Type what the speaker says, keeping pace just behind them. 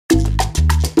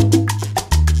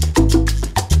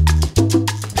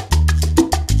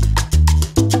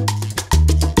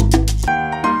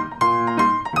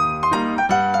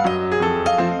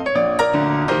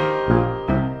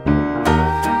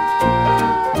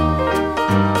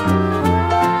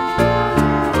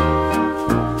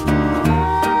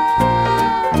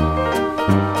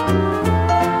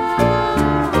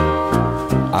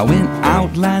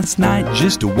last night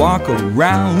just to walk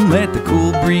around, let the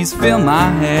cool breeze fill my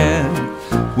hair,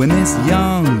 when this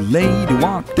young lady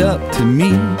walked up to me,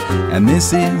 and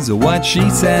this is what she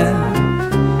said.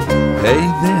 Hey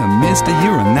there, mister,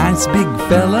 you're a nice big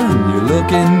fella, and you're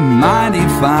looking mighty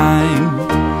fine.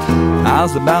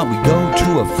 How's about we go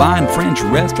to a fine French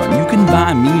restaurant? You can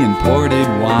buy me imported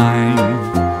wine.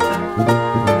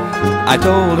 I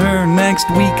told her next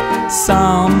week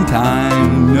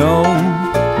sometime. No,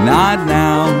 not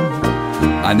now.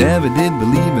 I never did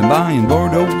believe in buying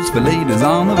Bordeaux's for ladies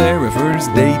on the very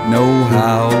first date, no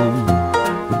how.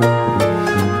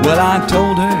 Well, I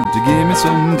told her to give me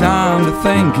some time to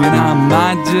think, and I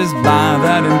might just buy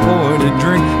that imported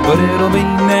drink, but it'll be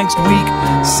next week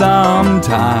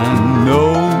sometime.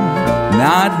 No,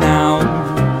 not now.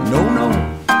 No, no.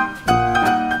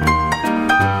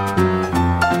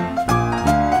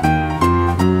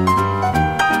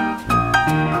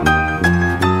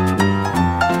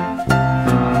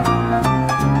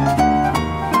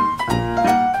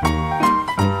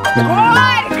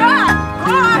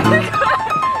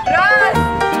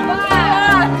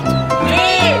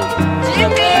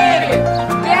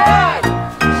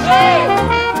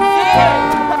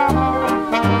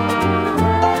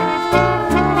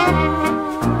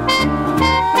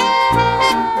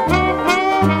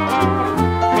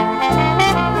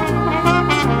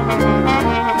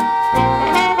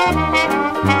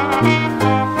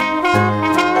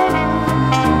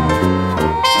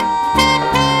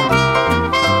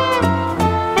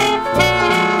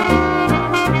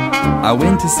 I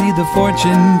went to see the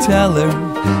fortune teller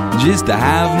just to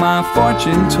have my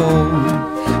fortune told.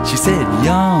 She said,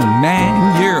 young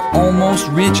man, you're almost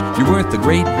rich. You're worth a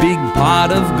great big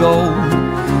pot of gold.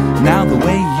 Now the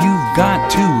way you've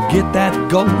got to get that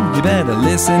gold, you better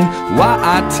listen while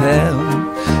I tell.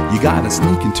 You gotta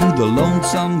sneak into the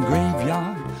lonesome graveyard.